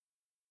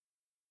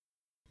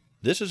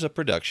This is a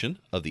production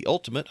of the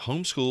Ultimate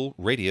Homeschool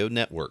Radio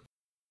Network.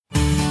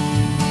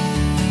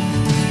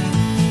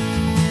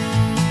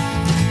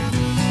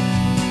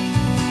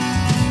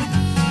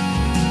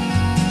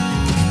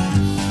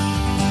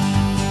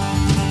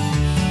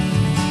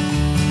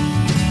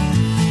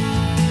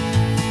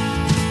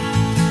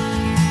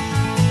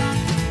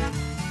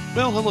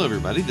 Well, hello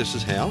everybody, this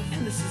is Hal.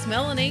 And this is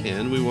Melanie.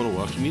 And we want to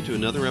welcome you to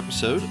another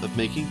episode of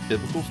Making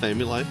Biblical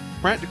Family Life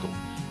Practical.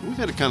 We've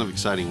had a kind of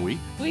exciting week.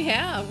 We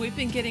have. We've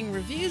been getting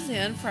reviews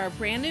in for our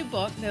brand new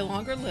book, No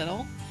Longer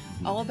Little,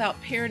 all about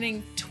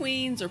parenting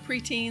tweens or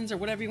preteens or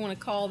whatever you want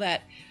to call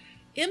that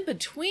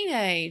in-between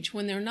age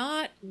when they're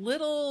not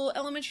little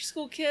elementary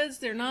school kids,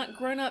 they're not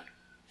grown-up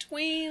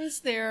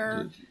tweens,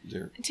 they're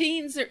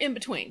teens, they're in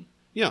between.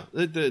 Yeah,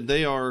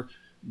 they are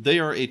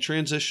a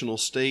transitional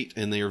state,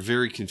 and they are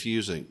very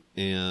confusing.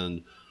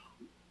 And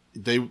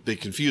they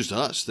confused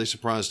us. They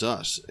surprised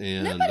us.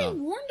 And nobody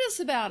warned us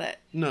about it.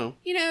 No.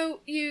 You know,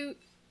 you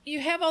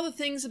have all the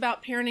things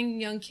about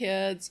parenting young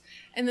kids,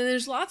 and then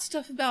there's lots of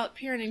stuff about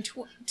parenting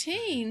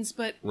teens,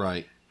 but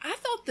right. I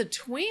thought the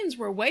tweens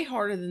were way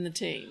harder than the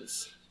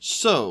teens.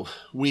 So,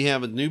 we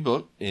have a new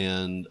book,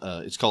 and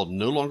it's called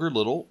No Longer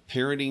Little,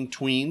 Parenting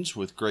Tweens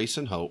with Grace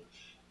and Hope.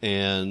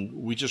 And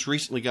we just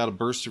recently got a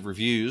burst of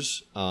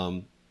reviews,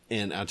 and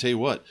I'll tell you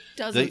what.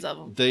 Dozens of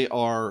them. They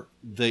are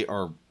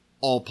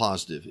all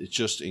positive. It's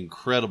just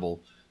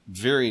incredible,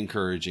 very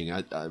encouraging.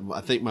 I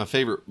think my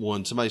favorite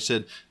one, somebody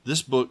said,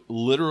 this book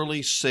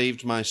literally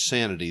saved my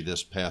sanity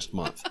this past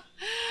month.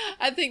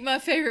 I think my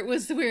favorite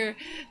was where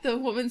the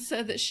woman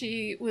said that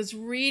she was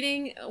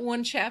reading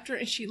one chapter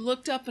and she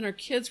looked up and her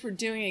kids were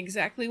doing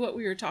exactly what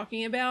we were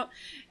talking about.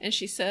 And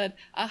she said,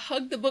 I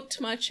hugged the book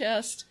to my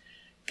chest,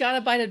 got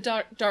a bite of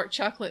dark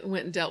chocolate, and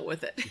went and dealt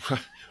with it.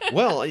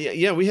 Well,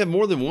 yeah, we have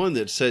more than one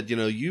that said,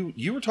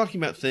 you were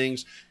talking about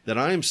things that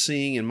I am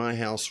seeing in my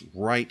house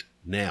right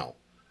now.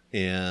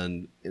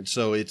 And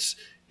so it's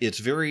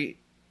very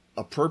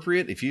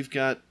appropriate if you've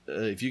got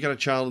a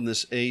child in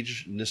this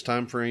age, in this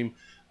time frame.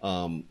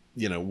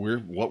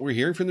 What we're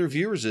hearing from the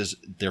reviewers is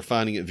they're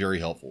finding it very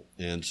helpful.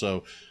 And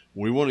so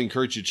we want to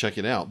encourage you to check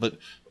it out. But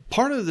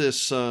part of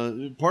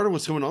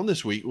what's going on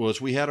this week was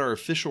we had our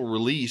official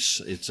release.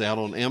 It's out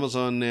on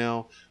Amazon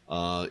now.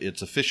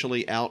 It's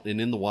officially out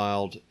and in the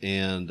wild.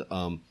 And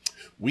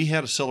we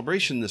had a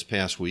celebration this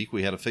past week.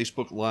 We had a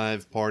Facebook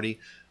Live party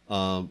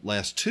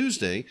last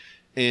Tuesday.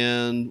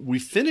 And we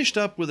finished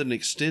up with an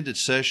extended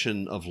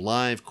session of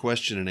live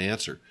question and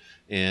answer.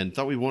 And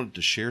thought we wanted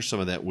to share some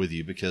of that with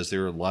you because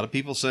there are a lot of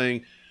people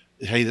saying,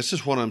 hey, this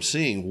is what I'm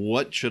seeing.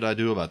 What should I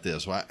do about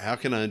this? How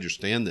can I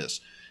understand this?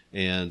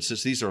 And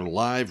since these are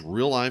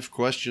real life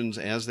questions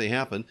as they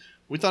happen,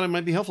 we thought it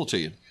might be helpful to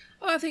you.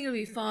 Oh, I think it'll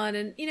be fun.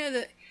 And,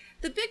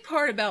 the big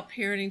part about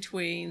parenting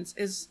tweens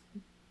is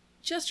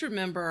just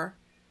remember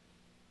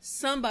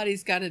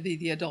somebody's got to be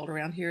the adult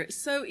around here. It's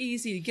so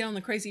easy to get on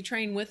the crazy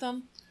train with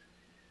them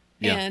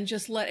and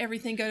just let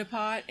everything go to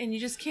pot. And you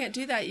just can't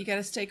do that. You got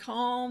to stay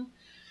calm.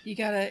 You've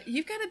got to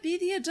be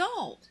the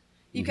adult.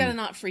 You've got to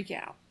not freak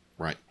out.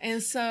 Right.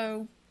 And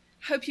so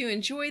hope you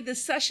enjoyed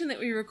this session that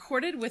we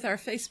recorded with our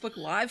Facebook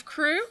Live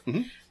crew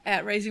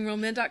at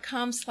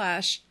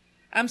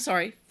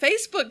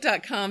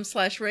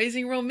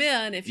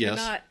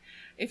Facebook.com/raisingrealmen.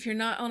 If you're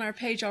not on our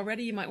page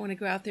already, you might want to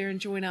go out there and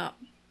join up.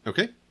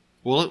 Okay.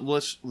 Well,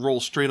 let's roll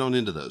straight on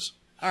into those.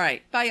 All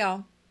right. Bye,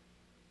 y'all.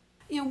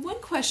 One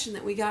question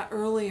that we got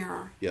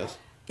earlier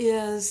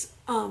is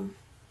how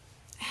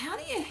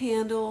do you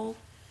handle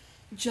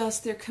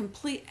just their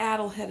complete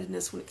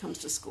addle-headedness when it comes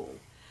to school?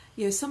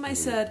 Somebody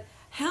said,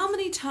 how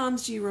many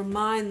times do you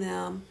remind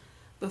them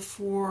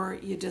before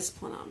you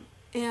discipline them?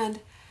 And,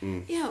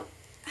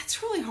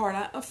 that's really hard.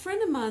 A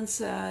friend of mine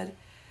said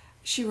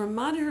she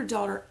reminded her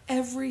daughter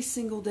every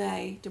single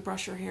day to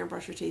brush her hair and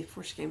brush her teeth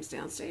before she came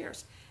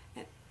downstairs.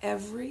 And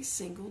every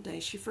single day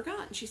she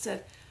forgot. And she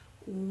said,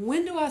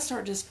 when do I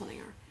start disciplining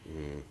her?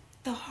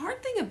 The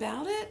hard thing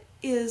about it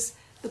is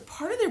the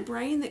part of their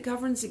brain that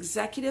governs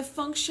executive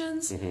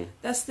functions,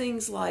 that's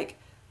things like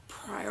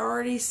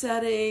priority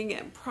setting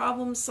and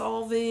problem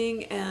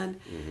solving and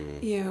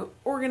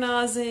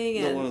organizing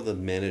and a lot of the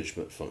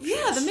management functions.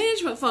 Yeah, the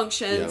management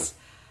functions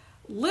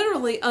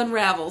literally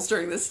unravels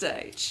during this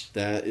stage.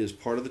 That is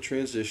part of the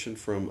transition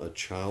from a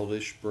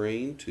childish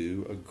brain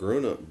to a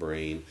grown-up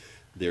brain.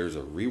 There's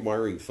a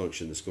rewiring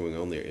function that's going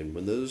on there, and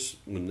when those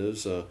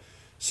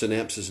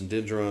synapses and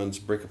dendrons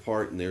break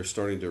apart and they're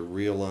starting to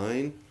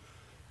realign,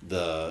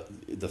 the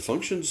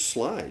functions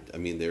slide. I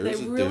mean,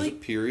 there's a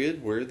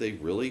period where they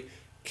really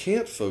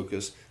can't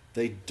focus.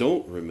 They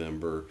don't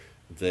remember.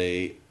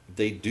 They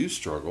do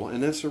struggle,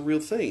 and that's a real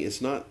thing.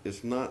 It's not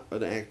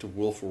an act of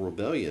willful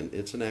rebellion.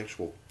 It's an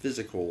actual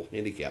physical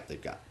handicap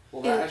they've got.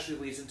 Well, that actually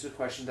leads into a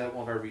question that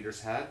one of our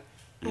readers had.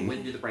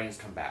 When do the brains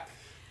come back?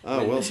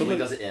 When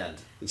does it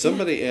end?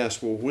 Somebody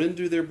asked, well, when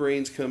do their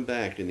brains come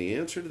back? And the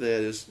answer to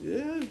that is,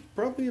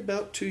 probably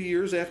about 2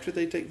 years after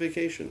they take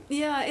vacation.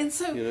 Yeah, and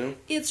so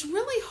it's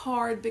really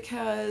hard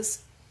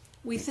because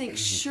we think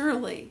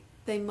surely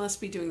they must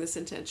be doing this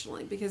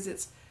intentionally because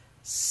it's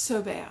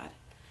so bad.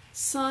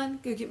 Son,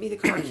 go get me the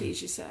car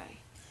keys, you say.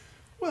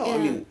 Well,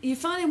 and I mean, you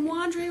find him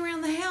wandering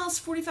around the house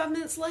 45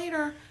 minutes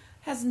later,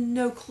 has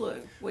no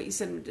clue what you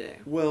said him to do.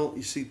 Well,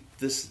 you see,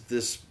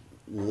 this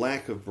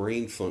lack of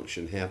brain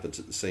function happens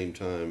at the same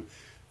time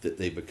that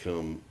they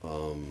become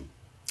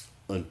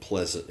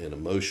unpleasant and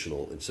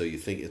emotional, and so you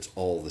think it's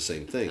all the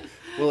same thing.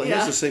 Well, it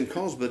has the same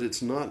cause, but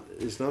it's not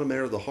a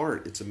matter of the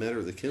heart. It's a matter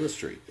of the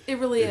chemistry. It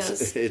really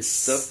is. It's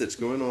stuff that's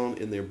going on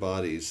in their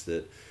bodies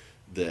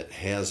that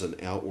has an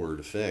outward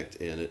effect,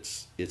 and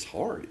it's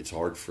hard. It's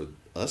hard for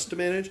us to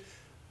manage,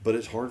 but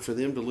it's hard for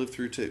them to live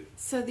through too.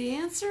 So the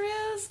answer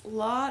is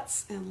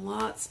lots and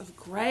lots of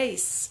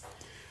grace.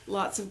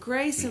 Lots of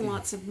grace and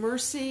lots of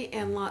mercy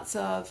and lots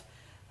of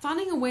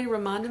finding a way to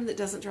remind them that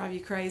doesn't drive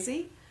you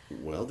crazy.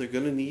 Well, they're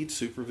going to need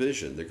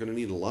supervision. They're going to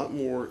need a lot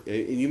more.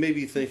 And you may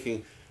be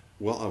thinking,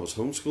 well, I was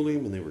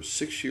homeschooling when they were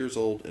 6 years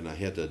old, and I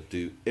had to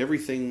do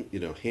everything,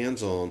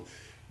 hands-on.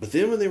 But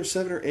then when they were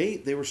 7 or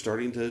 8, they were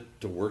starting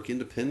to work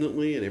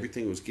independently, and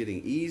everything was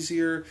getting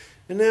easier.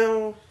 And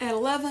now... At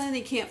 11,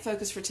 he can't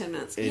focus for 10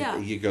 minutes.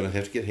 And you're going to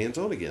have to get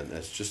hands-on again.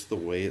 That's just the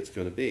way it's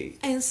going to be.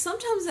 And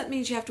sometimes that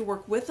means you have to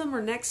work with them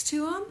or next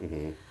to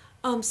them.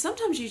 Mm-hmm.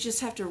 Sometimes you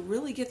just have to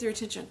really get their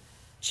attention.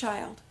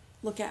 Child,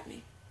 look at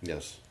me.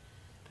 Yes.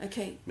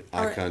 Okay.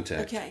 Eye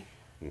contact. Okay.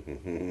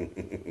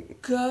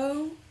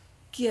 Go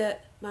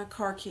get my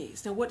car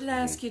keys. Now, what did I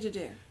ask you to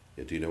do?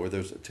 Yeah, do you know where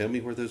those? Tell me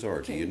where those are.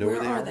 Okay, do you know where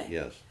they are? They?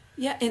 Yes.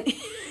 Yeah, and you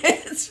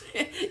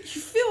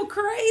feel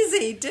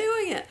crazy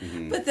doing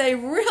it, but they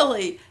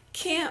really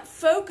can't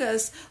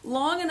focus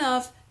long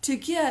enough to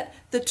get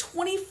the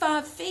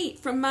 25 feet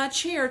from my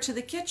chair to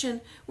the kitchen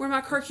where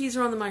my car keys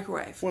are on the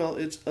microwave. Well,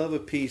 it's of a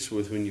piece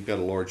with when you've got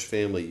a large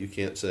family. You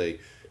can't say,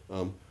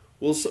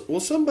 will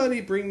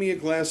somebody bring me a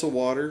glass of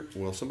water?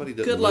 Well, somebody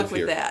doesn't Good luck live with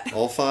here. that.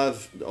 All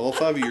five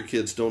of your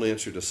kids don't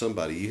answer to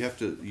somebody. You have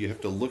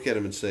to look at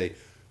them and say,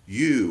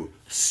 you,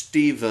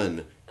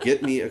 Stephen,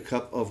 get me a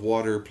cup of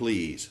water,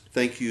 please.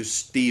 Thank you,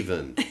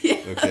 Stephen.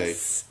 Yes. Okay,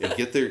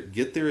 and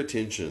get their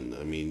attention.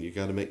 I mean, you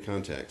got to make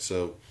contact.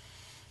 So,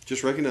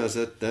 just recognize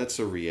that that's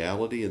a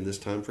reality in this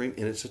time frame,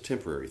 and it's a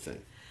temporary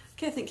thing.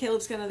 Okay, I think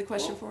Caleb's got another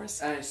question for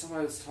us.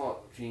 Somebody was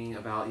talking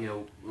about,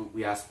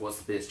 we asked what's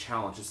the biggest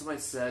challenge, and somebody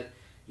said,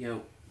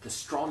 the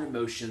strong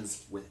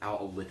emotions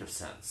without a lick of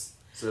sense.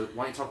 So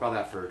why don't you talk about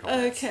that for a couple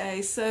minutes?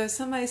 Okay, so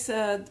somebody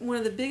said one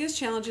of the biggest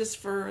challenges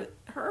for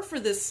her for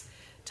this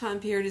time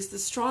period is the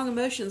strong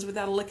emotions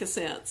without a lick of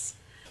sense.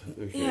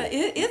 Okay. Yeah,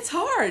 it's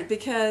hard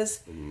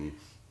because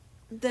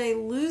they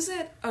lose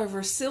it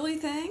over silly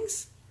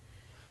things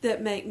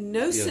that make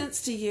no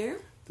sense to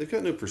you. They've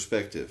got no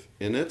perspective,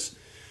 and that's,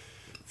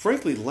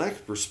 frankly, lack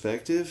of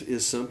perspective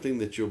is something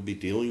that you'll be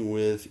dealing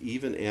with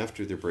even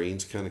after their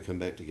brains kind of come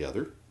back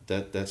together.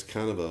 That's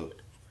kind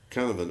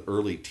of an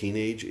early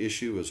teenage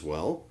issue as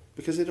well,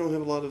 because they don't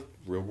have a lot of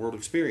real world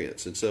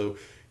experience. And so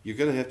you're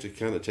going to have to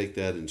kind of take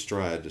that in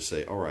stride to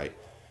say, all right,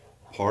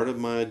 part of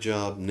my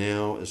job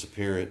now as a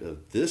parent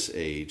of this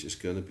age is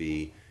going to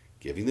be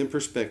giving them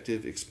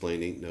perspective,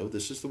 explaining, no,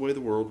 this is the way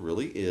the world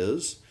really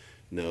is.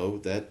 No,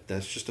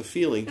 that's just a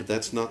feeling, but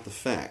that's not the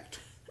fact.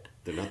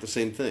 They're not the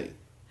same thing.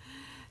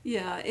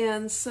 Yeah,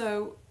 and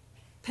so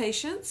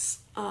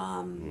patience,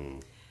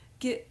 talking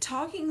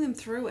them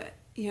through it.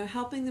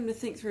 Helping them to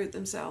think through it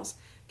themselves.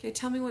 Okay,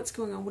 tell me what's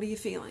going on. What are you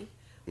feeling?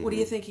 What are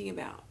you thinking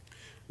about?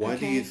 Why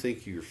do you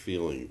think you're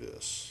feeling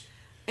this?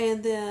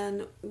 And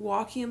then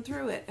walking them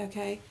through it.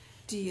 Okay,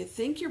 do you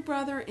think your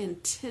brother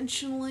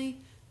intentionally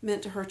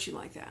meant to hurt you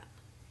like that?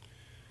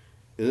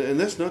 And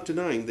that's not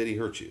denying that he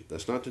hurt you.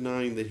 That's not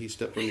denying that he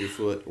stepped on your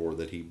foot or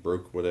that he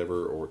broke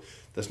whatever. Or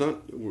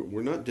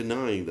we're not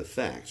denying the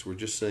facts. We're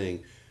just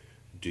saying,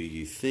 do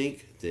you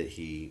think that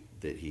he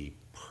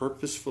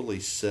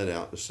purposefully set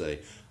out to say,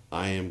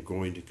 I am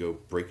going to go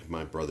break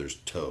my brother's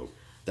toe.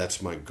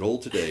 That's my goal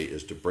today,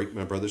 is to break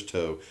my brother's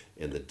toe,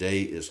 and the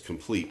day is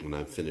complete when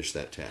I finish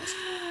that task.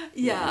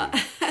 Yeah.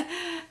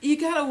 You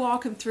got to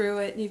walk them through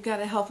it, and you've got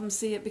to help them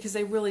see it because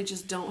they really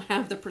just don't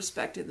have the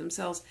perspective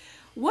themselves.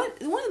 One of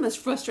the most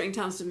frustrating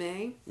times to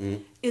me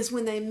is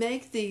when they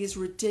make these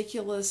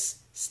ridiculous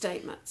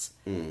statements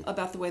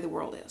about the way the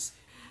world is.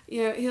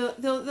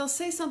 They'll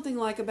say something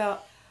like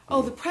about,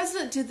 the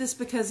president did this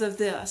because of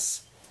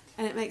this,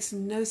 and it makes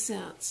no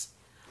sense.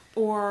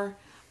 Or,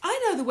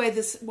 I know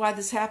why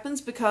this happens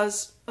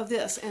because of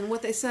this, and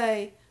what they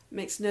say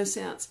makes no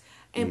sense.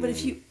 But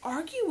if you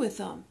argue with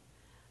them,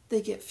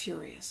 they get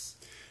furious.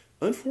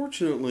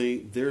 Unfortunately,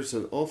 there's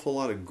an awful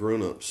lot of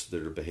grown-ups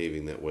that are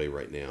behaving that way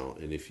right now.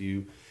 And if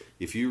you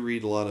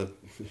read a lot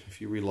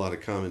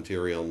of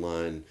commentary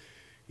online,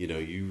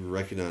 you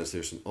recognize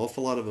there's an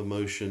awful lot of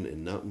emotion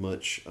and not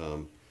much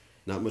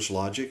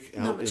logic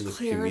out in the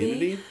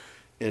community.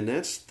 And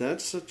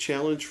that's a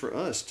challenge for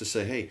us to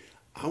say, hey,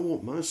 I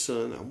want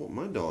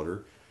my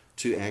daughter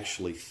to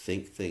actually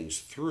think things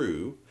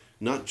through,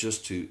 not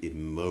just to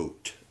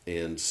emote.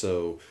 And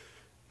so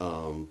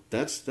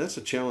that's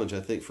a challenge,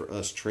 I think, for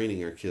us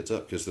training our kids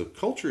up, because the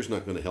culture is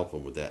not going to help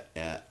them with that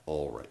at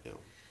all right now.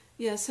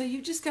 Yeah, so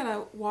you just got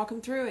to walk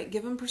them through it,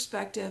 give them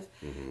perspective,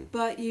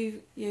 but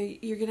you're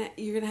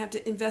gonna have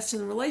to invest in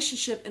the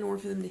relationship in order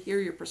for them to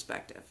hear your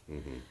perspective.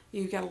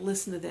 You've got to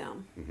listen to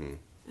them, and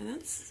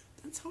that's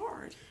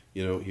hard.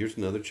 Here's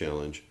another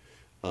challenge.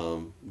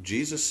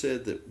 Jesus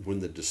said that when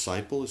the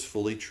disciple is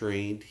fully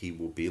trained, he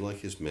will be like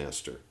his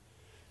master.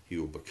 He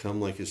will become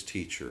like his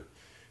teacher.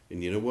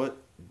 And you know what?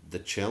 The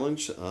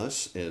challenge to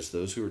us as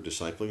those who are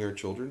discipling our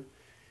children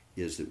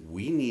is that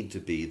we need to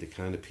be the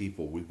kind of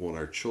people we want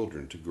our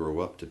children to grow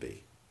up to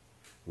be.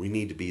 We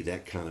need to be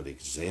that kind of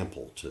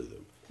example to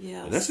them.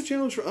 Yes. And that's a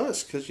challenge for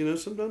us because,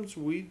 sometimes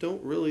we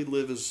don't really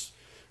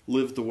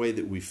live the way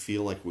that we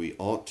feel like we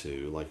ought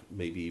to, like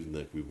maybe even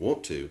like we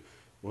want to.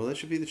 Well, that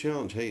should be the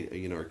challenge.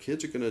 Hey, our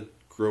kids are going to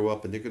grow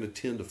up and they're going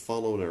to tend to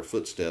follow in our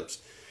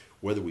footsteps,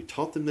 whether we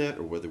taught them that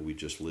or whether we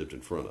just lived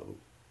in front of them.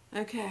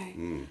 Okay.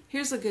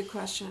 Here's a good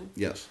question.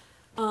 Yes.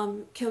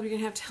 Caleb, you're going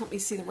to have to help me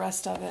see the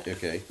rest of it.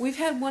 Okay. We've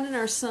had one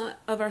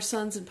of our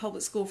sons in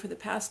public school for the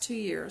past 2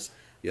 years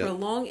for a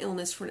long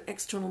illness for an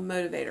external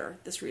motivator,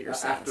 this reader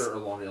says. After a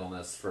long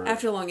illness for an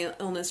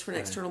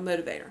external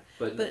motivator.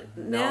 But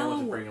now I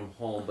want to bring him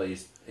home, but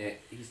he's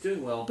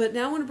doing well. But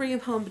now I want to bring him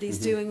home, but he's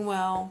doing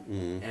well.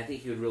 And I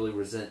think he would really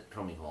resent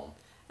coming home.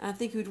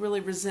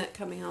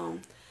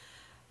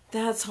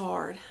 That's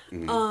hard.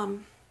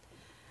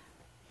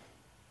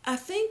 I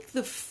think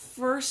the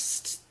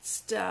first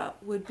step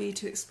would be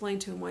to explain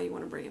to him why you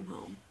want to bring him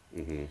home,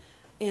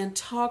 and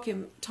talk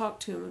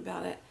to him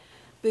about it.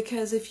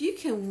 Because if you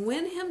can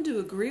win him to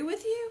agree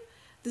with you,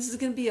 this is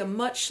going to be a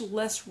much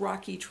less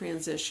rocky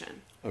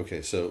transition.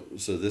 Okay, so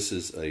this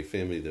is a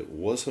family that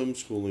was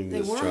homeschooling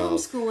this child. They were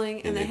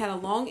homeschooling, and they had a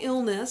long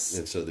illness.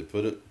 And so they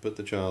put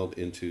the child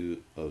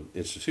into an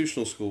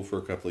institutional school for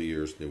a couple of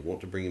years. They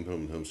want to bring him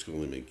home and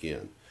homeschool him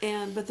again.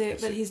 But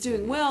he's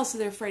doing well, so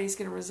they're afraid he's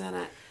going to resent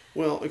it.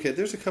 Well, okay,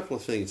 there's a couple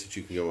of things that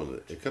you can go on,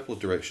 a couple of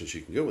directions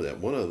you can go with that.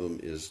 One of them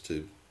is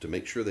to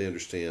make sure they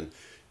understand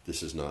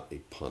this is not a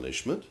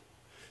punishment.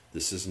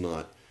 This is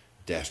not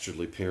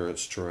dastardly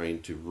parents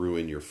trying to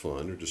ruin your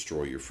fun or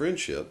destroy your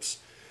friendships.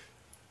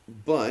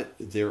 But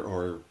there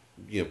are,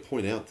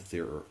 point out that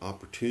there are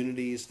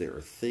opportunities, there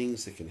are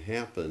things that can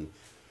happen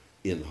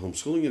in the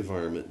homeschooling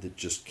environment that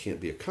just can't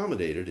be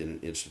accommodated in an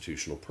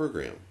institutional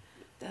program.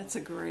 That's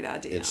a great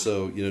idea. And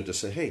so, to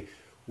say, hey,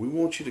 we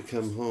want you to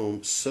come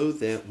home so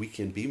that we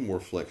can be more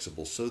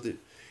flexible, so that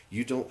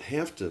you don't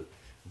have to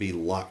be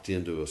locked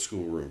into a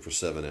schoolroom for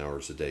 7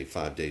 hours a day,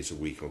 5 days a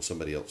week on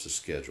somebody else's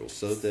schedule,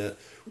 so that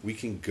we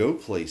can go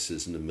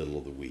places in the middle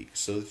of the week,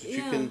 so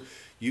that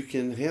you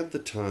can have the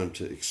time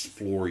to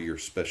explore your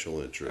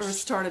special interests. Or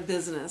start a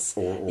business.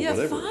 Or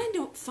whatever.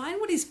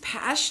 Find what he's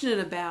passionate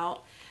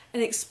about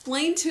and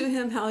explain to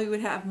him how he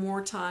would have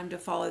more time to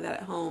follow that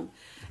at home.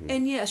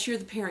 And yes, you're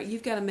the parent.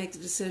 You've got to make the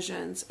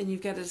decisions, and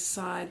you've got to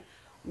decide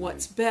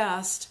what's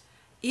best,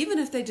 even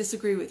if they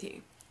disagree with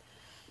you.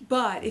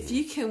 But if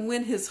you can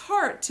win his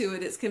heart to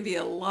it, it's going to be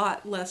a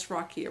lot less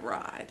rocky a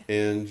ride.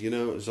 And,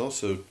 it's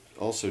also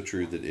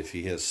true that if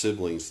he has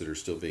siblings that are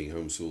still being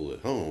homeschooled at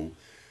home,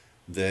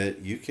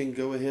 that you can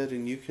go ahead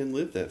and you can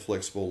live that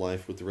flexible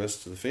life with the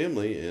rest of the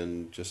family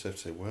and just have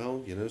to say,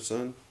 well,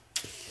 son,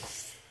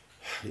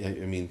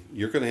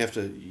 you're going to have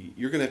to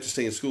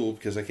stay in school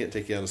because I can't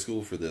take you out of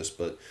school for this,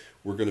 but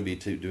we're going to be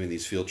doing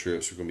these field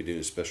trips, we're going to be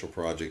doing special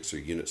projects or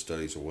unit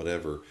studies or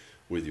whatever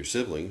with your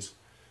siblings.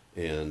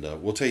 And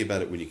we'll tell you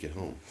about it when you get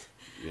home,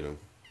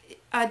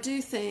 I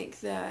do think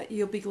that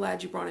you'll be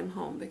glad you brought him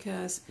home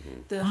because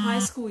the high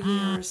school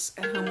years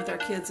at home with our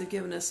kids have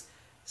given us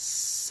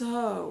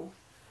so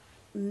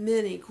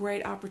many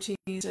great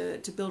opportunities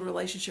to build a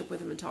relationship with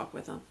them and talk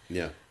with them.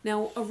 Yeah.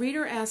 Now, a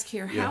reader asked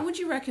here, how would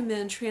you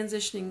recommend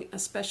transitioning a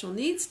special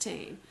needs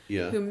teen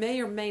who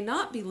may or may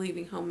not be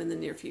leaving home in the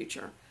near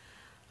future,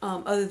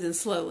 other than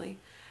slowly?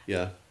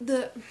 Yeah.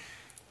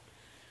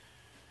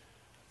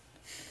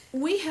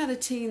 We had a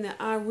teen that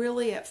I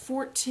really, at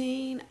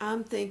 14,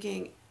 I'm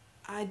thinking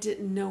I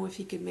didn't know if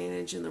he could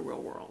manage in the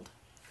real world.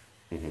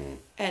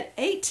 At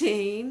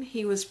 18,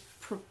 he was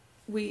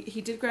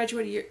he did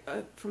graduate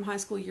from high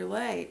school a year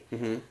late,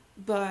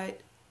 but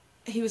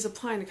he was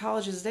applying to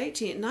colleges at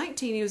 18. At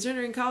 19, he was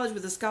entering college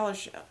with a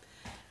scholarship.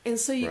 And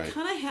so you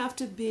kind of have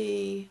to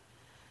be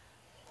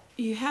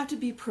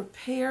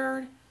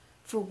prepared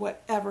for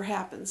whatever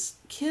happens.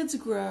 Kids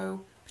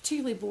grow,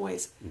 particularly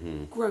boys,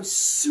 grow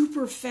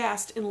super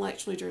fast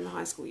intellectually during the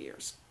high school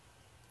years.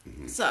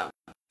 So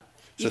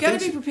you got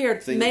to be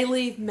prepared. May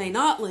leave, may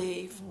not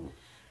leave.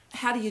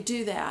 How do you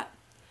do that?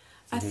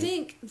 I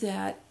think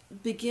that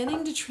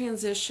beginning to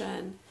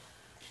transition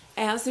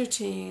as they're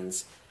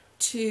teens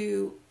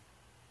to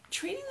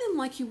treating them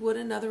like you would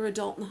another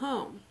adult in the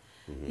home.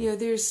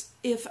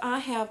 If I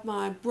have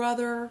my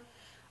brother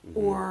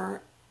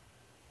or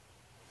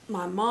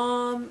my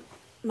mom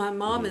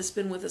has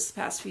been with us the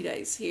past few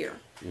days here.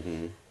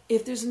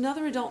 If there's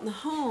another adult in the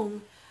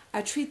home,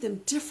 I treat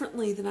them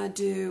differently than I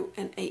do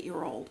an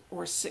 8-year-old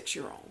or a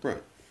 6-year-old.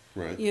 Right.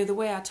 Right. The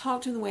way I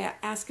talk to them, the way I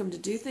ask them to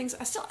do things,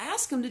 I still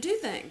ask them to do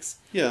things.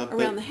 Yeah,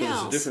 around the house. But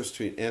there's a difference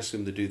between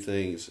asking them to do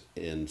things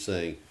and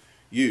saying,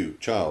 "You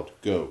child,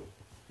 go,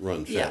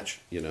 run, fetch."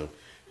 Yeah.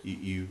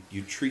 You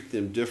treat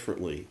them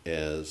differently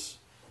as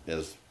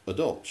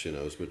adults,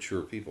 as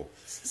mature people.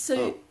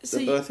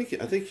 But I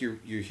think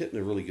you're hitting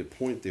a really good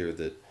point there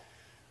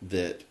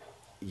that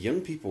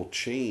young people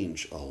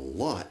change a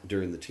lot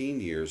during the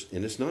teen years,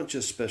 and it's not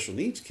just special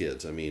needs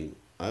kids. I mean,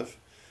 I've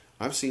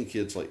seen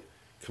kids like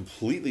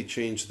completely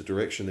change the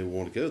direction they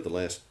want to go the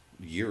last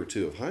year or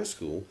two of high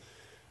school,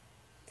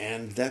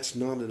 and that's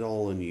not at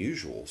all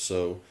unusual.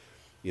 So,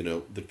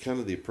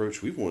 the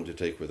approach we've wanted to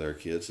take with our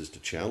kids is to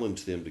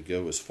challenge them to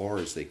go as far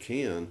as they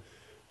can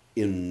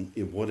in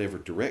whatever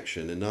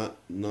direction, and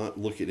not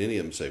look at any of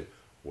them and say,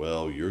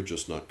 "Well, you're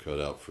just not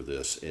cut out for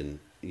this," and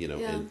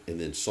and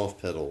then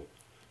soft pedal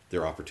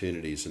their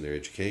opportunities and their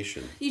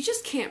education. You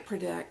just can't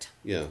predict.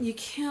 Yeah. You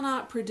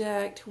cannot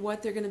predict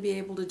what they're going to be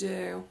able to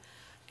do.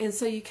 And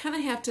so you kind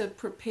of have to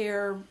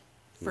prepare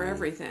for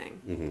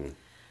everything.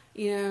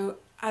 Mm-hmm.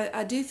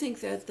 I do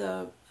think that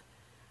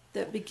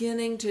that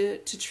beginning to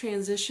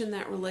transition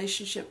that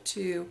relationship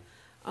to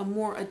a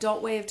more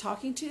adult way of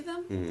talking to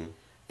them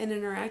and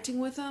interacting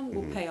with them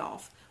will pay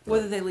off,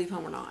 whether they leave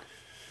home or not.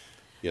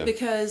 Yeah.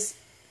 Because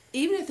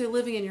even if they're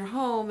living in your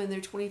home and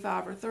they're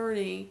 25 or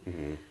 30,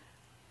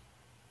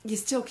 you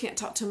still can't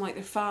talk to them like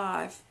they're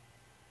 5,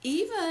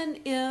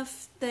 even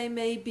if they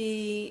may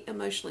be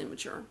emotionally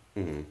immature.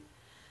 Mm-hmm.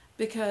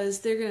 Because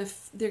they're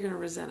gonna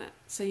resent it.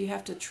 So you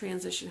have to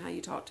transition how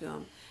you talk to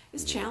them.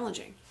 It's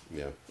challenging.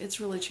 Yeah. It's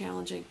really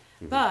challenging,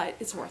 but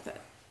it's worth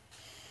it.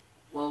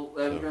 Well,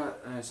 we've got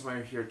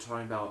somebody here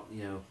talking about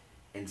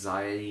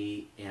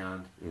anxiety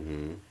and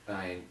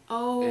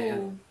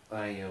how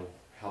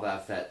that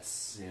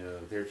affects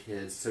their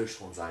kids,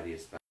 social anxiety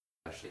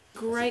especially.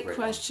 Great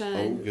question.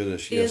 Oh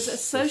goodness, yes. Is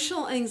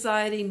social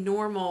anxiety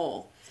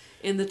normal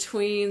in the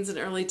tweens and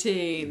early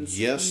teens?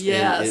 Yes.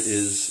 And it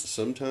is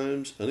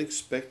sometimes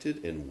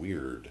unexpected and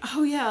weird.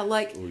 Oh yeah,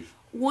 like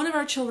one of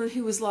our children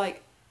who was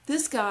like,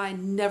 this guy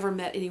never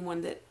met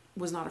anyone that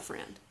was not a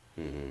friend.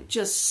 Mm-hmm.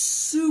 Just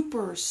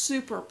super,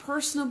 super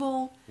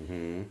personable,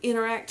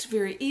 interact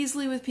very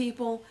easily with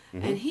people,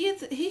 and he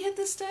hit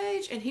this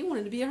stage and he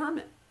wanted to be a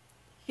hermit.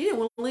 He didn't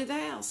want to leave the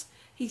house.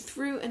 He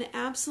threw an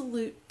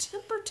absolute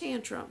temper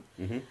tantrum.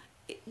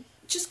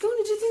 Just going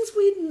to do things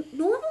we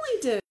normally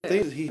do.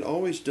 Things that he'd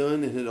always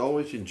done and had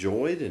always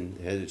enjoyed and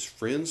had his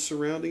friends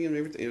surrounding him and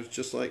everything. It was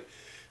just like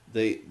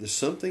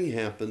something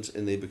happens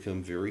and they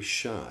become very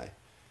shy.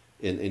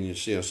 And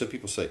some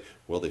people say,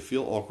 well, they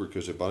feel awkward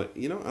because their body.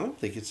 I don't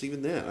think it's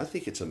even that. I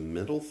think it's a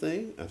mental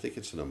thing. I think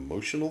it's an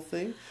emotional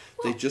thing.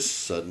 Well, they just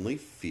suddenly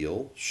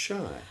feel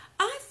shy.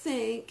 I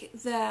think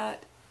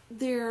that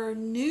their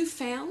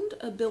newfound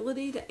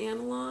ability to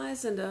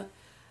analyze and to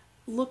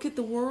look at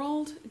the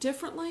world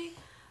differently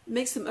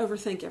makes them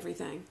overthink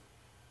everything.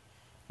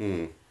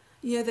 They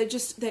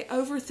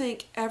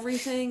overthink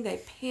everything.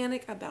 They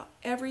panic about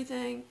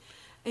everything.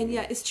 And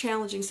it's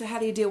challenging. So how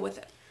do you deal with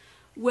it?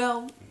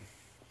 Well,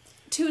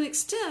 to an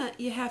extent,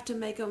 you have to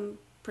make them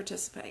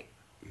participate.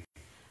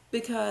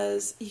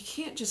 Because you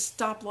can't just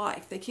stop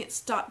life. They can't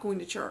stop going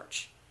to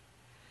church.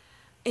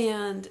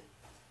 And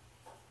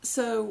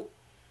so,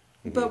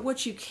 but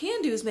what you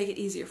can do is make it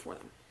easier for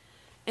them.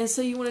 And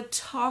so you want to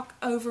talk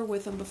over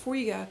with them before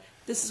you go,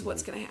 this is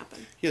what's going to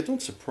happen. Yeah,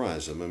 don't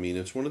surprise them. I mean,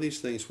 it's one of these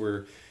things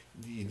where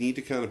you need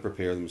to kind of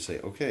prepare them and say,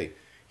 okay,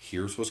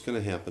 here's what's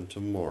going to happen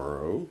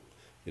tomorrow.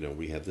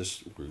 We have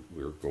this,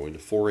 we're going to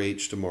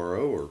 4-H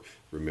tomorrow, or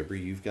remember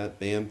you've got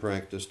band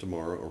practice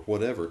tomorrow, or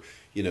whatever.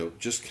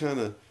 Just kind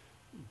of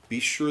be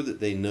sure that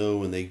they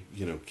know and they,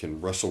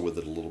 can wrestle with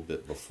it a little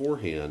bit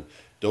beforehand.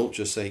 Don't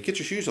just say, get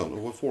your shoes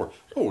on. What for?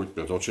 Oh,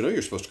 don't you know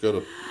you're supposed to go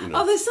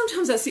to,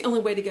 sometimes that's the only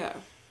way to go.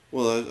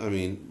 Well, I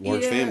mean,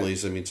 large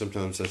families,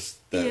 sometimes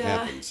that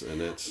happens.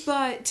 And it's...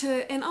 But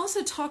and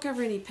also talk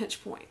over any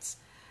pinch points.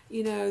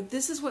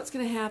 This is what's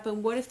going to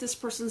happen. What if this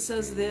person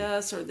says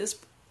this or this?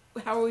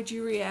 How would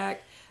you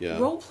react? Yeah.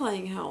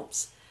 Role-playing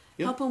helps.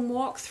 Yeah. Help them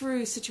walk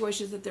through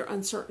situations that they're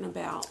uncertain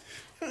about.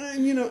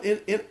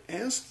 And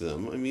ask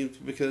them,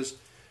 because,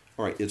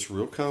 all right, it's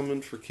real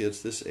common for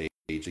kids this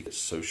age to get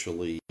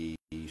socially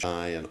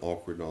shy and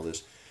awkward and all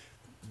this.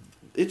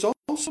 It's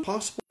also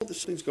possible that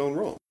something's gone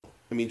wrong.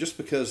 Just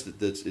because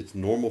it's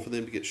normal for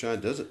them to get shy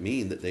doesn't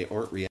mean that they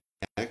aren't reacting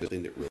to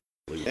something that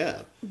really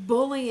bad.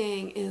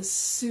 Bullying is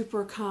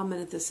super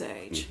common at this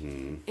age.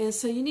 And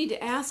so you need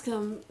to ask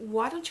them,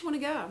 why don't you want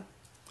to go?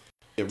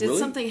 Did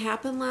something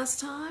happen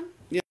last time?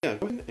 Yeah,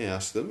 go ahead and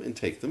ask them and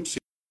take them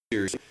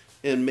seriously.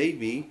 And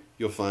maybe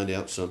you'll find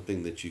out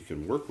something that you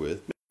can work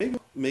with.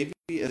 Maybe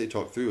as they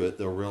talk through it,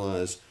 they'll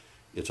realize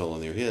it's all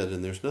in their head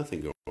and there's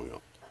nothing going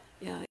on.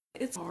 Yeah,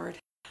 it's hard.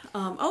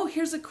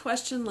 Here's a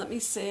question. Let me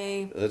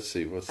see. Let's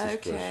see. What's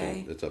this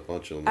question? It's a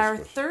bunch of them. Our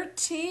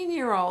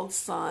 13-year-old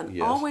son,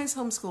 always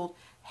homeschooled,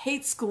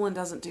 hates school and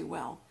doesn't do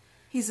well.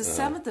 He's the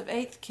 7th of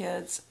 8th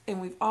kids,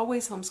 and we've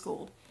always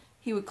homeschooled.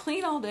 He would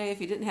clean all day if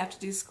he didn't have to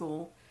do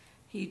school.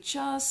 He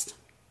just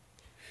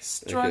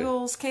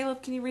struggles. Okay.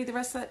 Caleb, can you read the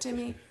rest of that to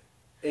me?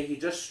 And he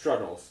just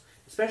struggles,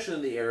 especially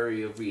in the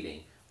area of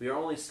reading. We are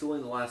only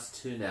schooling the last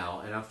 2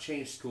 now, and I've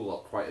changed school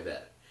up quite a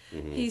bit.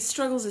 Mm-hmm. He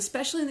struggles,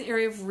 especially in the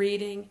area of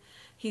reading.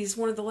 He's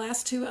one of the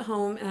last 2 at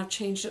home, and I've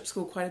changed up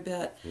school quite a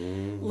bit.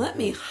 Mm-hmm. Let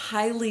me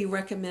highly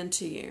recommend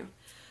to you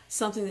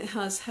something that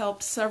has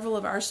helped several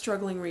of our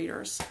struggling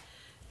readers.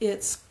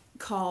 It's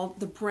called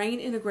the Brain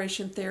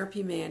Integration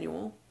Therapy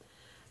Manual.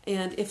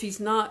 And if he's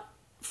not,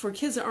 for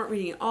kids that aren't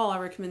reading at all, I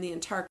recommend the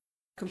entire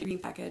reading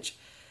package.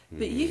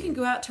 But you can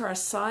go out to our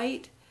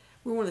site.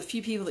 We're one of the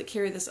few people that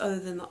carry this other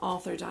than the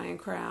author, Diane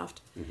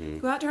Kraft. Mm-hmm.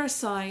 Go out to our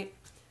site,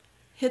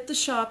 hit the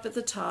shop at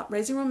the top,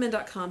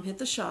 raisingrownmen.com, hit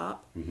the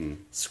shop,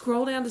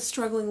 scroll down to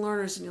Struggling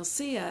Learners, and you'll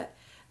see it.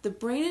 The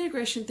Brain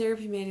Integration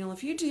Therapy Manual,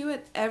 if you do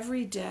it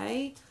every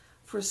day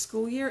for a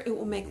school year, it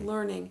will make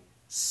learning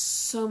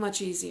so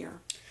much easier.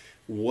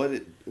 What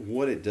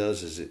it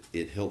does is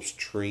it helps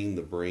train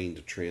the brain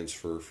to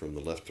transfer from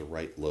the left to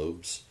right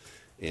lobes,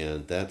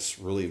 and that's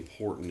really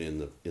important in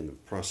the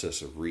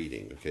process of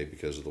reading. Okay,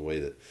 because of the way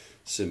that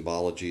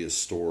symbology is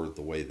stored,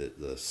 the way that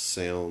the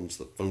sounds,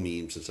 the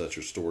phonemes and such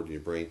are stored in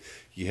your brain,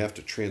 you have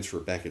to transfer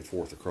back and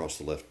forth across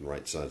the left and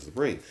right sides of the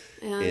brain.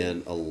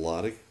 And a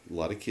lot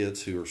of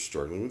kids who are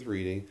struggling with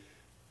reading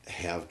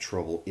have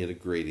trouble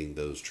integrating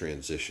those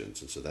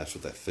transitions, and so that's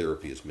what that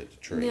therapy is meant to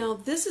train. Now,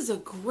 this is a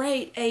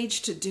great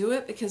age to do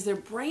it because their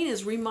brain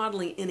is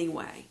remodeling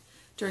anyway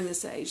during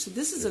this age. So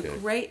this is a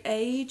great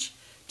age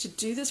to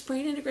do this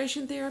brain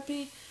integration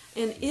therapy,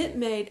 and it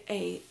made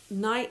a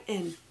night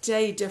and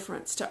day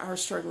difference to our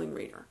struggling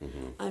reader.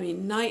 Mm-hmm. I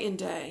mean, night and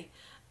day.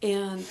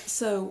 And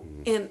so,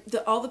 and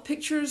all the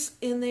pictures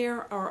in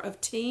there are of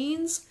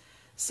teens,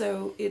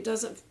 so it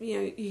doesn't,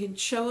 you can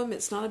show them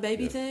it's not a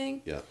baby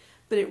thing. Yeah.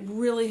 But it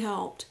really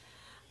helped.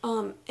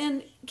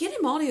 And get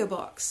him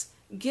audiobooks.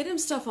 Get him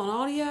stuff on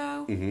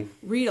audio. Mm-hmm.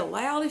 Read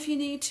aloud if you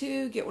need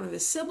to. Get one of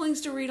his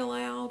siblings to read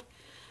aloud.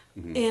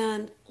 Mm-hmm.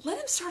 And let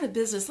him start a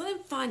business. Let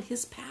him find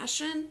his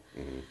passion.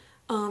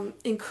 Mm-hmm.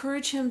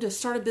 Encourage him to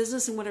start a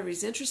business in whatever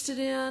he's interested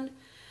in.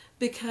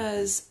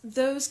 Because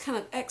those kind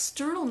of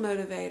external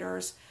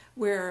motivators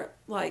where,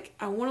 like,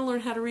 I want to learn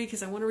how to read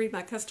because I want to read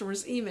my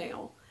customer's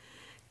email,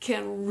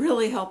 can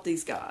really help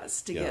these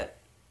guys to get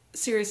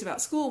serious about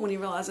school when he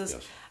realizes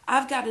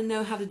I've got to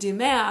know how to do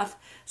math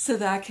so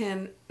that I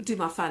can do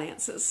my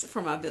finances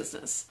for my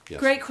business.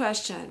 Yes. Great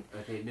question.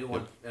 Okay, new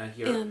one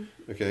here.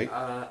 Okay.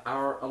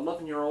 Our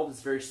 11-year-old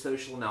is very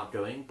social and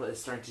outgoing, but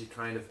is starting to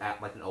kind of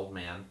act like an old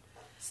man.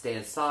 Stay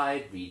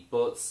inside, read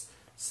books,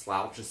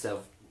 slouch instead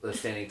of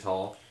standing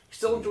tall. He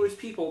still enjoys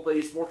people, but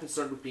he's more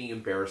concerned with being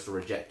embarrassed or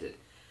rejected.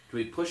 Do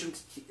we push him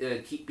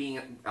to keep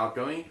being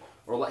outgoing,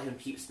 or let him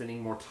keep spending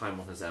more time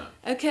on his own?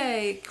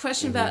 Okay,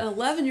 question about an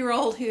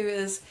 11-year-old who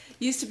is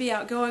used to be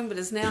outgoing but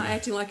is now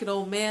acting like an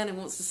old man and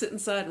wants to sit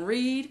inside and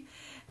read,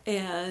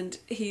 and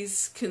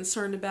he's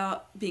concerned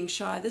about being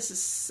shy. This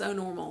is so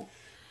normal.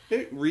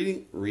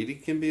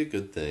 Reading can be a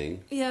good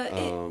thing. Yeah,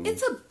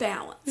 it's a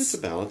balance. It's a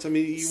balance. I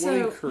mean, you want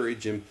to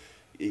encourage him.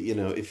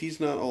 If he's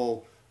not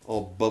all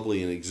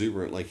bubbly and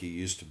exuberant like he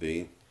used to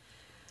be,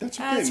 that's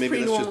okay. That's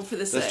pretty normal for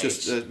this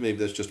age. Maybe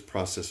that's just a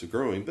process of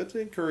growing, but to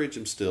encourage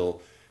him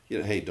still.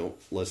 Hey,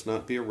 let's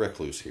not be a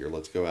recluse here.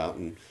 Let's go out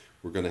and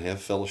we're going to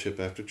have fellowship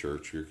after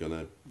church.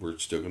 We're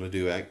still going to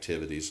do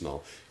activities and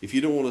all. If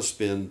you don't want to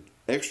spend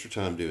extra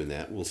time doing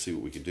that, we'll see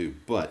what we can do.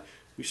 But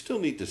we still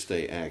need to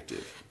stay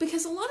active.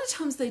 Because a lot of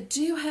times they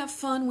do have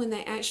fun when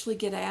they actually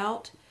get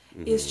out.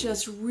 Mm-hmm. It's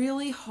just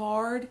really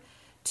hard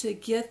to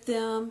get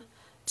them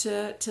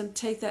to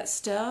take that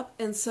step.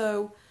 And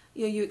so,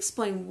 you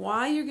explain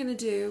why you're going to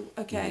do,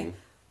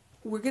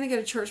 we're going to go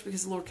to church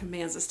because the Lord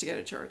commands us to go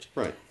to church.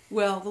 Right.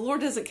 Well, the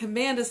Lord doesn't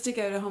command us to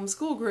go to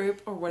homeschool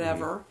group or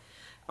whatever,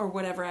 or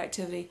whatever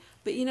activity.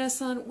 But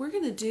son, we're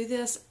going to do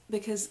this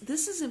because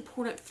this is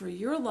important for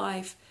your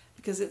life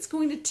because it's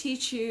going to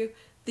teach you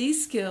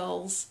these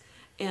skills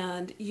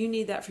and you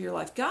need that for your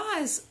life.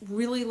 Guys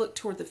really look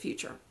toward the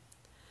future.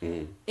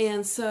 Mm-hmm.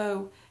 And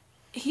so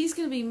he's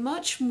going to be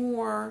much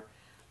more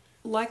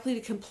likely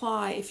to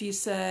comply if you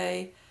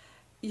say,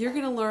 you're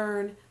going to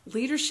learn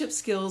leadership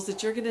skills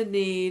that you're going to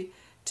need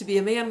to be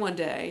a man one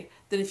day,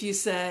 than if you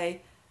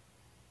say,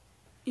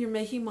 you're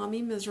making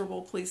mommy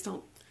miserable. Please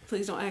don't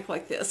act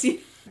like this.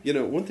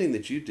 One thing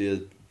that you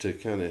did to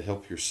kind of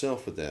help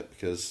yourself with that,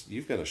 because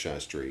you've got a shy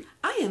streak.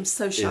 I am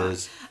so shy.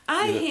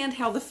 I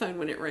handheld the phone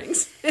when it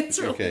rings. It's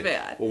really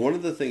bad. Well, one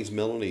of the things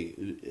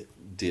Melanie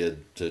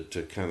did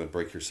to kind of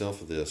break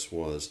herself of this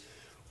was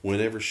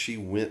whenever she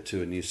went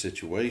to a new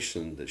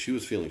situation that she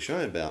was feeling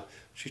shy about,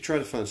 she tried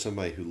to find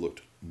somebody who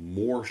looked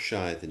more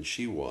shy than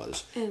she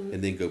was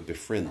and then go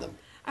befriend them.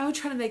 I would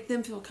try to make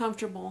them feel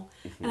comfortable.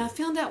 Mm-hmm. And I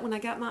found out when I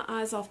got my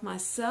eyes off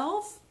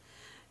myself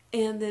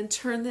and then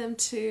turned them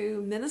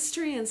to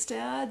ministry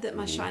instead that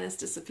my shyness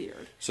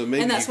disappeared. So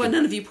maybe that's why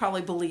none of you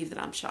probably believe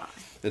that I'm shy.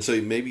 And so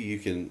maybe you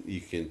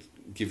can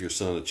give your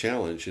son a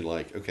challenge. You're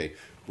like, okay,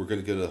 we're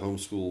going to go to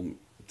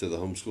the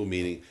homeschool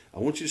meeting. I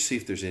want you to see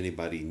if there's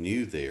anybody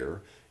new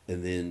there,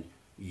 and then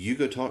you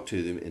go talk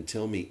to them and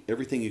tell me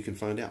everything you can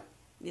find out.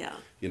 Yeah.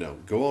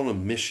 Go on a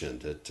mission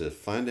to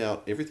find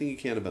out everything you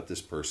can about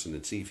this person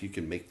and see if you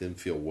can make them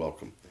feel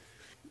welcome.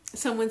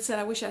 Someone said,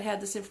 I wish I'd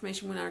had this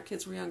information when our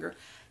kids were younger.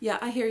 Yeah,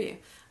 I hear you.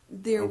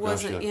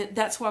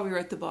 That's why we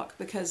wrote the book,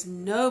 because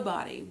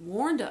nobody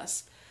warned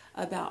us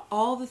about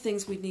all the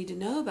things we'd need to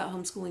know about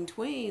homeschooling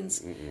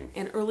tweens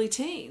and early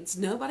teens.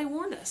 Nobody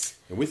warned us.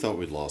 And we thought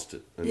we'd lost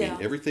it. I mean,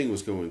 everything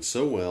was going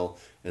so well,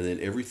 and then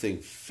everything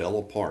fell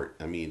apart.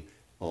 I mean,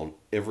 on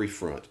every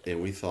front.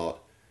 And we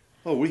thought,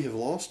 oh, we have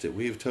lost it.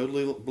 We have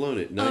totally blown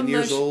it. 9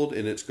 years old,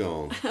 and it's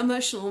gone.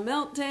 Emotional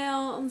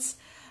meltdowns,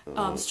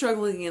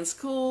 struggling in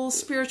school,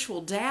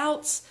 spiritual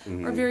doubts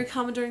are very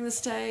common during this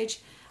stage.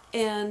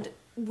 And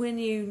when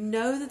you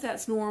know that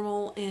that's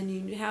normal and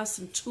you have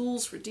some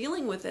tools for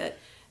dealing with it,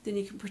 then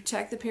you can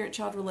protect the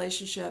parent-child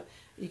relationship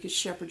and you can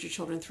shepherd your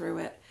children through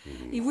it.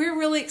 We're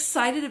really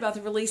excited about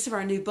the release of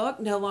our new book,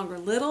 No Longer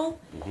Little,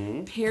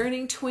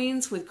 Parenting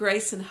Tweens with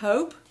Grace and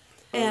Hope.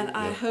 And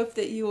I hope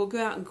that you will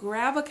go out and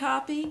grab a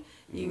copy.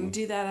 You can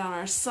do that on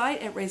our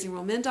site at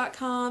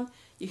raisingrealmen.com.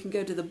 You can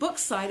go to the book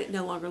site at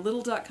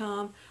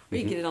nolongerlittle.com, or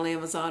you can get it on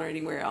Amazon or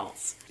anywhere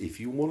else. If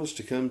you want us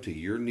to come to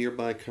your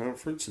nearby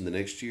conference in the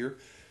next year,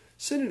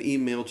 send an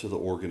email to the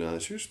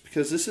organizers,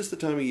 because this is the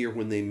time of year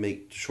when they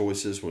make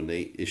choices, when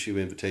they issue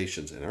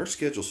invitations, and our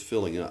schedule's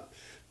filling up.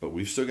 But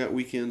we've still got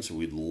weekends, so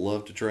we'd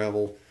love to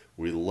travel.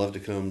 We'd love to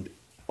come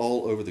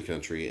all over the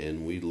country,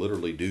 and we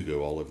literally do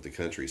go all over the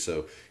country.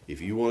 So if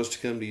you want us to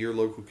come to your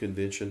local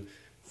convention,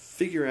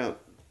 figure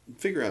out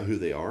who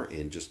they are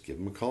and just give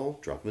them a call,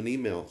 drop them an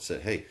email, say,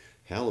 hey,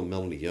 Hal and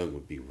Melanie Young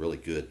would be really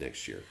good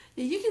next year.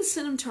 Yeah, you can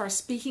send them to our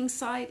speaking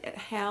site at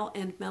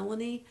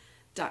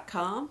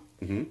halandmelanie.com,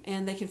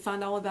 and they can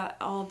find all about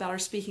our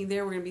speaking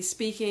there. We're going to be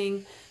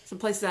speaking some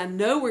places I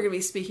know we're going to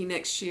be speaking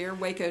next year: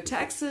 Waco,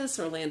 Texas;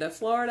 Orlando,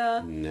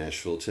 Florida;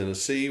 Nashville,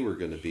 Tennessee. We're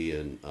going to be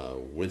in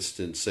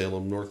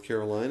Winston-Salem, North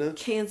Carolina;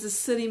 Kansas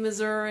City,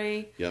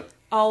 Missouri. Yep,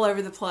 all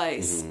over the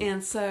place.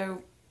 And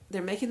so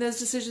they're making those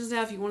decisions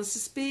now. If you want us to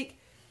speak,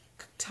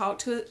 talk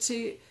to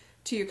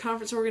your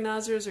conference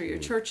organizers or your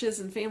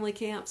churches and family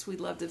camps. We'd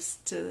love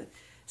to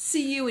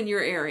see you in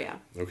your area.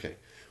 Okay.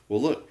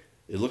 Well, look,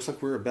 it looks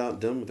like we're about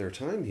done with our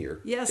time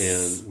here. Yes.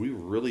 And we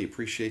really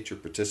appreciate your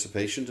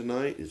participation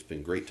tonight. It's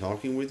been great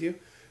talking with you.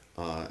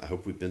 I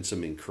hope we've been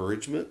some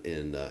encouragement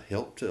and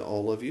help to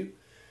all of you.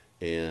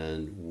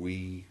 And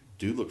we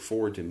do look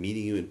forward to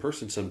meeting you in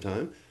person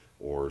sometime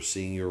or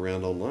seeing you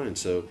around online.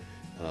 So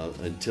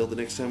until the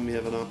next time we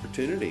have an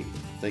opportunity,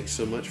 thanks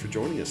so much for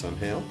joining us. I'm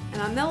Hal.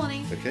 And I'm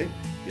Melanie. Okay.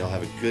 Y'all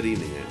have a good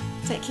evening now.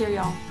 Take care,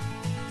 y'all.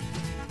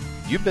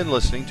 You've been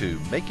listening to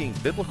Making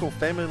Biblical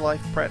Family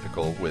Life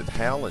Practical with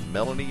Hal and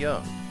Melanie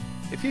Young.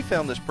 If you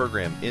found this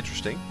program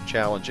interesting,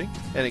 challenging,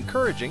 and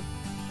encouraging,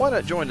 why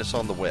not join us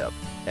on the web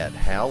at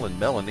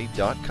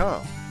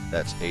halandmelanie.com.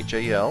 That's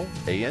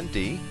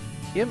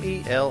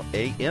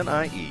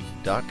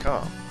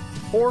HALANDMELANIE.com.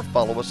 Or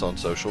follow us on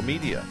social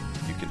media.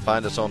 You can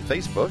find us on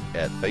Facebook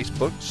at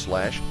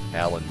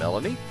Facebook/Hal and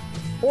Melanie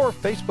or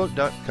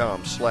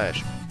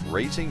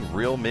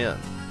Facebook.com/RaisingRealMen.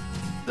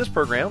 This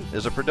program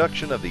is a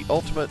production of the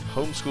Ultimate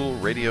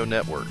Homeschool Radio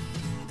Network.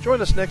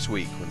 Join us next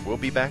week when we'll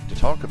be back to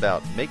talk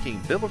about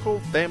making biblical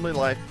family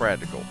life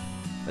practical.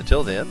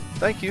 Until then,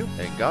 thank you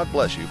and God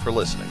bless you for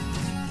listening.